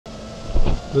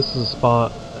This is a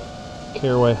spot at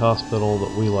Carraway Hospital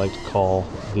that we like to call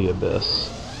the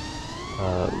Abyss.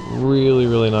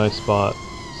 Really nice spot.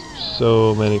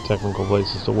 So many technical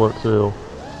places to work through,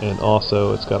 and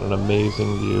also it's got an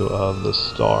amazing view of the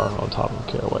star on top of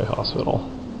Carraway Hospital.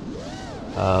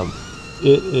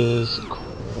 It is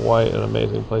quite an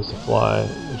amazing place to fly.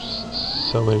 There's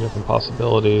so many different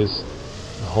possibilities,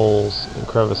 and holes and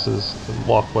crevices and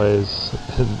walkways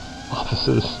and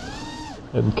offices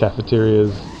and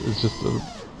cafeterias. It's just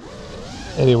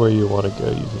anywhere you want to go,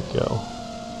 you can go.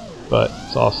 But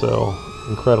it's also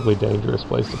an incredibly dangerous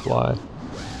place to fly,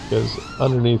 because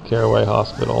underneath Carraway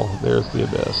Hospital, there's the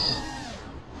Abyss.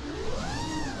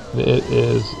 It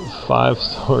is 5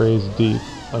 stories deep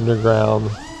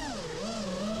underground.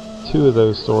 2 of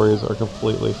those stories are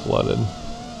completely flooded.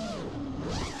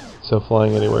 So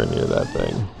flying anywhere near that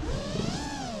thing,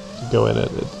 to go in it,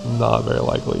 it's not very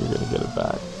likely you're going to get it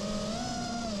back.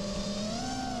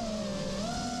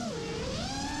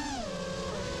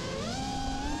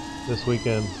 This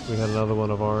weekend, we had another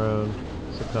one of our own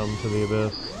succumb to the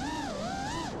Abyss.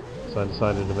 So I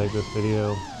decided to make this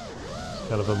video. It's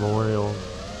kind of a memorial.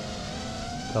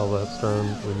 Tell that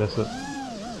drone we miss it.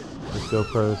 These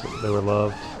GoPros, they were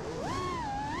loved.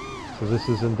 So this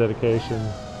is in dedication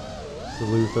to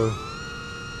Luther,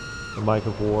 the Mike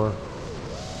of War,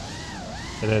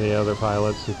 and any other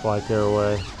pilots who fly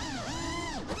Carraway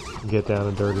and get down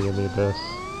and dirty in the Abyss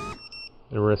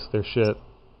and risk their shit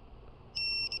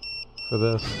for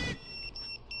this.